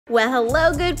Well,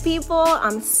 hello, good people.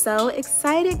 I'm so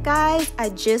excited, guys. I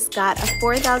just got a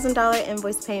 $4,000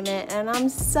 invoice payment, and I'm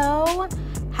so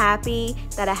happy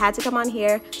that I had to come on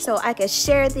here so I could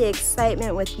share the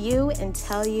excitement with you and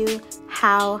tell you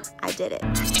how I did it.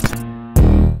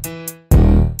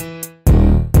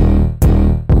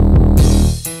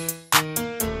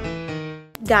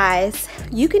 Guys,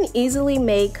 you can easily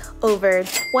make over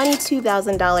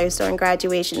 $22,000 during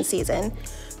graduation season.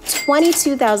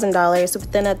 $22,000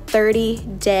 within a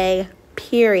 30-day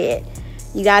period.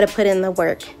 You got to put in the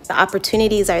work. The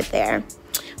opportunities are there.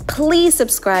 Please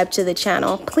subscribe to the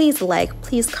channel. Please like,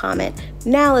 please comment.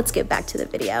 Now let's get back to the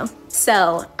video.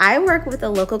 So I work with a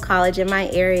local college in my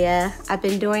area. I've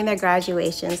been doing their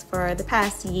graduations for the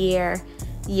past year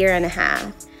and a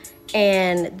half.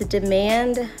 And the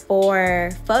demand for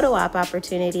photo op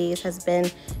opportunities has been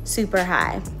super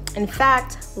high. In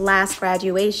fact, last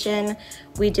graduation,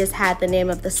 we just had the name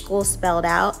of the school spelled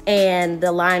out and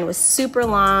the line was super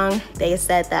long. They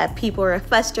said that people were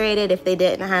frustrated if they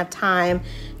didn't have time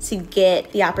to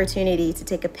get the opportunity to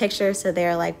take a picture. So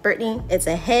they're like, Brittany, it's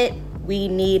a hit. We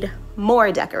need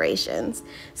more decorations.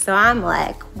 So I'm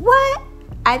like, what?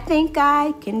 I think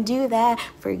I can do that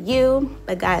for you.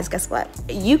 But guys, guess what?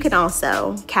 You can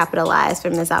also capitalize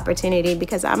from this opportunity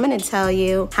because I'm gonna tell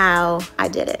you how I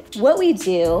did it. What we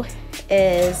do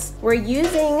is we're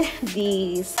using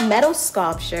these metal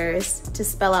sculptures to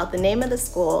spell out the name of the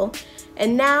school.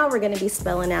 And now we're gonna be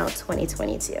spelling out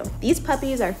 2022. These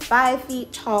puppies are 5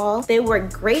 feet tall. They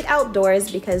work great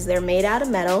outdoors because they're made out of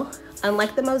metal,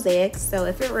 unlike the mosaics. So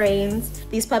if it rains,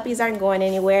 these puppies aren't going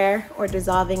anywhere or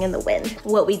dissolving in the wind.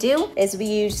 What we do is we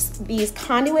use these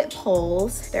conduit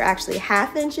poles. They're actually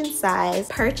 1/2 inch in size,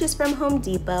 purchased from Home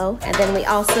Depot. And then we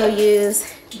also use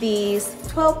these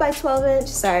 12 by 12 inch,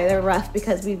 sorry, they're rough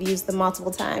because we've used them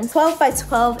multiple times, 12 by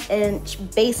 12 inch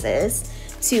bases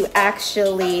to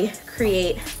actually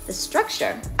create the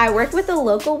structure. I worked with a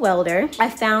local welder. I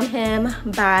found him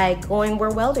by going where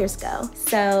welders go.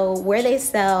 So where they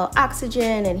sell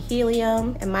oxygen and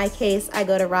helium, in my case, I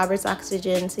go to Robert's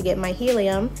Oxygen to get my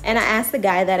helium. And I asked the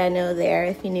guy that I know there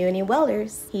if he knew any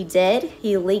welders. He did.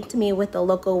 He linked me with a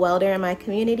local welder in my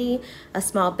community, a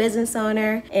small business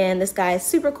owner, and this guy is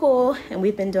super cool, and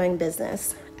we've been doing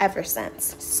business ever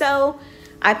since. So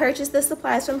I purchased the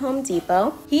supplies from Home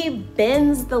Depot. He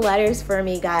bends the letters for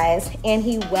me, guys, and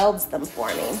he welds them for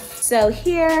me. So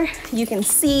here you can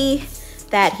see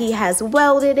that he has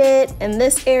welded it in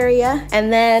this area.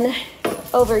 And then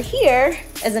over here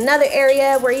is another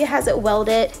area where he has it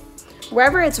welded.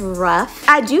 Wherever it's rough,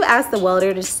 I do ask the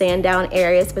welder to sand down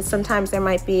areas, but sometimes there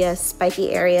might be a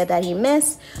spiky area that he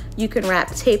missed. You can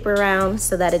wrap tape around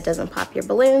so that it doesn't pop your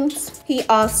balloons. He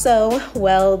also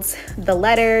welds the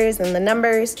letters and the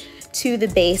numbers to the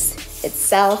base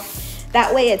itself.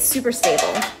 That way it's super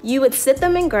stable. You would sit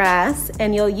them in grass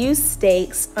and you'll use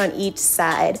stakes on each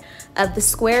side of the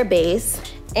square base.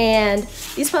 And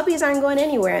these puppies aren't going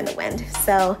anywhere in the wind.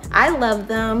 So I love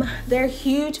them. They're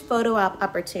huge photo op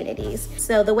opportunities.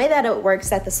 So the way that it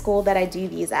works at the school that I do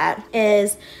these at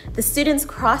is the students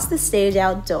cross the stage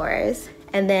outdoors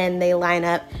and then they line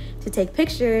up to take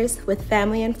pictures with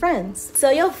family and friends. So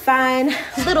you'll find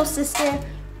little sister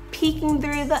peeking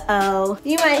through the O.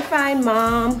 You might find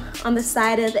mom on the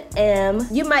side of the M.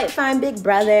 You might find big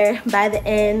brother by the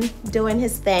N doing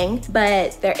his thing,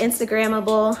 but they're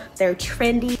Instagrammable, they're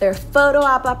trendy, they're photo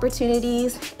op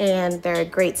opportunities, and they're a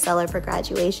great seller for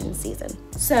graduation season.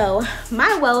 So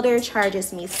my welder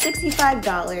charges me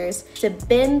 $65 to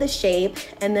bend the shape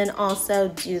and then also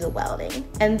do the welding.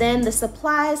 And then the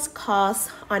supplies cost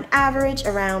on average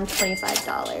around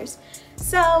 $25.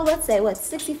 So let's say what,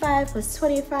 65 plus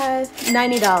 25,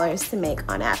 $90 to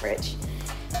make on average.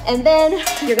 And then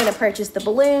you're gonna purchase the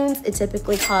balloons. It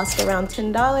typically costs around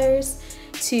 $10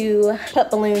 to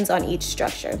put balloons on each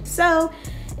structure. So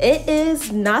it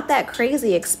is not that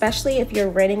crazy, especially if you're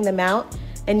renting them out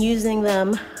and using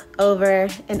them over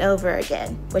and over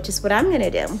again, which is what I'm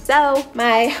gonna do. So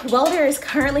my welder is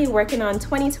currently working on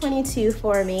 2022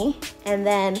 for me, and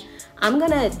then I'm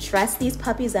gonna dress these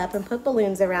puppies up and put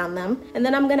balloons around them, and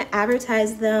then I'm gonna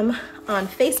advertise them on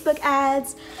Facebook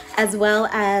ads as well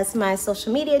as my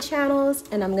social media channels,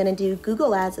 and I'm gonna do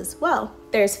Google ads as well.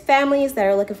 There's families that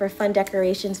are looking for fun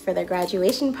decorations for their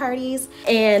graduation parties,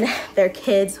 and their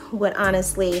kids would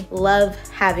honestly love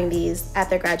having these at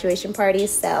their graduation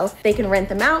parties, so they can rent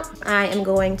them out. I am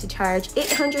going to charge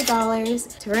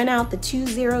 $800 to rent out the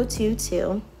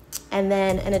 2022. And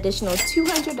then an additional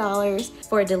 $200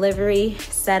 for delivery,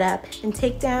 setup, and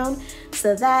takedown.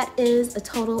 So that is a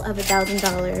total of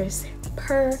 $1,000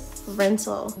 per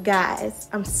rental. Guys,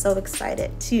 I'm so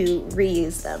excited to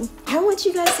reuse them. I want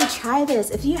you guys to try this.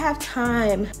 If you have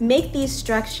time, make these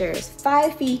structures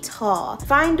 5 feet tall.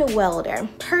 Find a welder,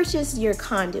 purchase your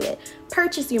conduit,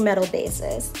 purchase your metal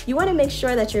bases. You want to make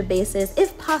sure that your bases,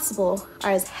 if possible,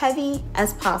 are as heavy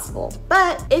as possible.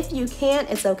 But if you can't,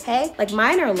 it's okay. Like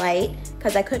mine are light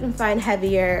because I couldn't find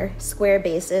heavier square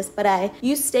bases, but I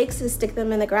use stakes to stick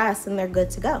them in the grass and they're good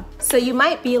to go. So you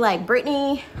might be like,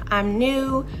 Brittany, I'm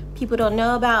new, people don't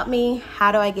know about me.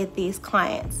 How do I get these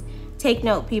clients? Take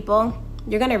note, people.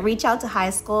 You're gonna reach out to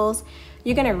high schools,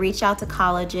 you're gonna reach out to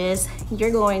colleges, you're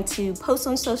going to post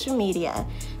on social media.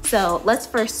 So let's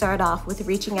first start off with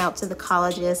reaching out to the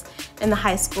colleges and the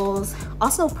high schools,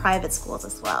 also private schools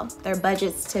as well. Their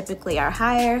budgets typically are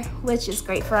higher, which is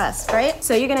great for us, right?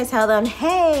 So you're gonna tell them,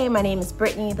 hey, my name is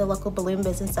Brittany, the local balloon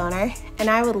business owner, and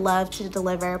I would love to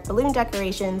deliver balloon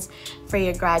decorations for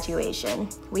your graduation.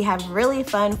 We have really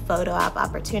fun photo op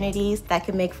opportunities that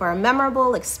can make for a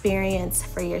memorable experience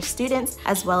for your students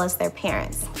as well as their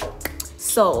parents.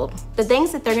 Sold. The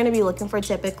things that they're gonna be looking for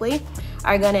typically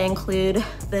are gonna include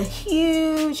the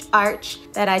huge arch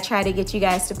that I try to get you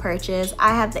guys to purchase. I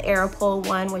have the Aeropole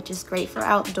one, which is great for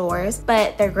outdoors,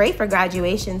 but they're great for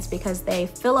graduations because they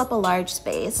fill up a large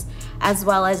space, as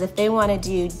well as if they wanna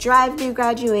do drive-through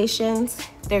graduations,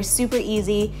 they're super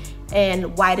easy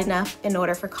and wide enough in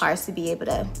order for cars to be able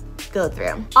to go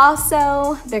through.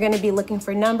 Also, they're gonna be looking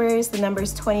for numbers, the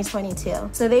numbers 2022.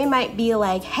 So they might be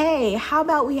like, hey, how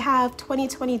about we have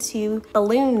 2022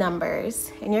 balloon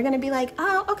numbers? And you're gonna be like,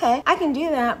 oh, okay, I can do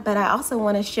that, but I also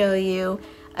wanna show you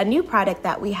a new product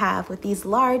that we have with these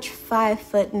large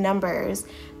 5-foot numbers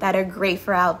that are great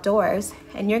for outdoors.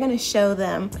 And you're gonna show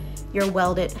them your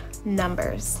welded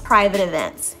numbers. Private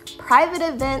events. Private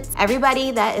events,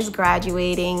 everybody that is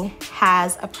graduating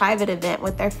has a private event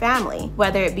with their family,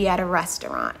 whether it be at a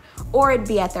restaurant or it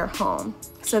be at their home.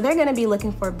 So they're gonna be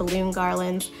looking for balloon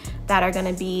garlands that are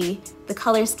gonna be the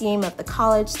color scheme of the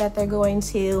college that they're going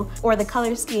to, or the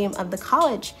color scheme of the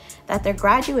college that they're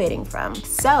graduating from.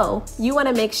 So you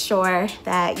wanna make sure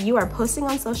that you are posting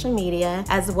on social media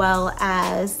as well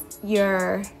as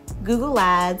your Google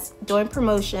Ads, doing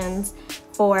promotions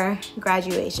for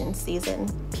graduation season.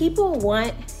 People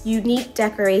want unique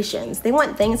decorations. They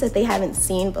want things that they haven't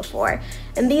seen before.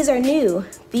 And these are new,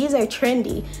 these are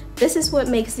trendy. This is what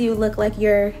makes you look like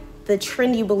you're the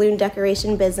trendy balloon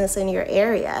decoration business in your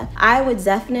area. I would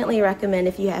definitely recommend,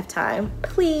 if you have time,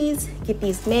 please get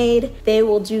these made. They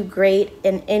will do great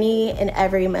in any and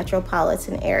every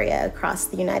metropolitan area across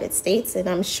the United States, and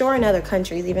I'm sure in other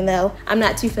countries, even though I'm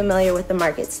not too familiar with the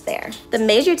markets there. The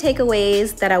major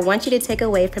takeaways that I want you to take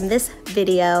away from this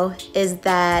video is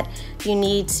that you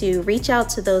need to reach out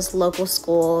to those local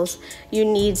schools. You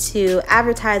need to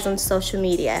advertise on social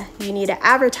media. You need to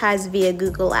advertise via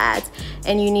Google Ads,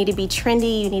 and you need to be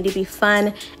trendy, you need to be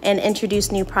fun, and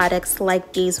introduce new products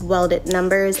like these welded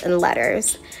numbers and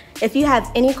letters. If you have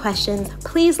any questions,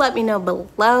 please let me know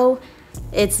below.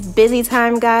 It's busy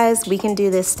time, guys. We can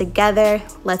do this together.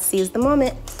 Let's seize the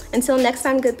moment. Until next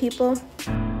time, good people.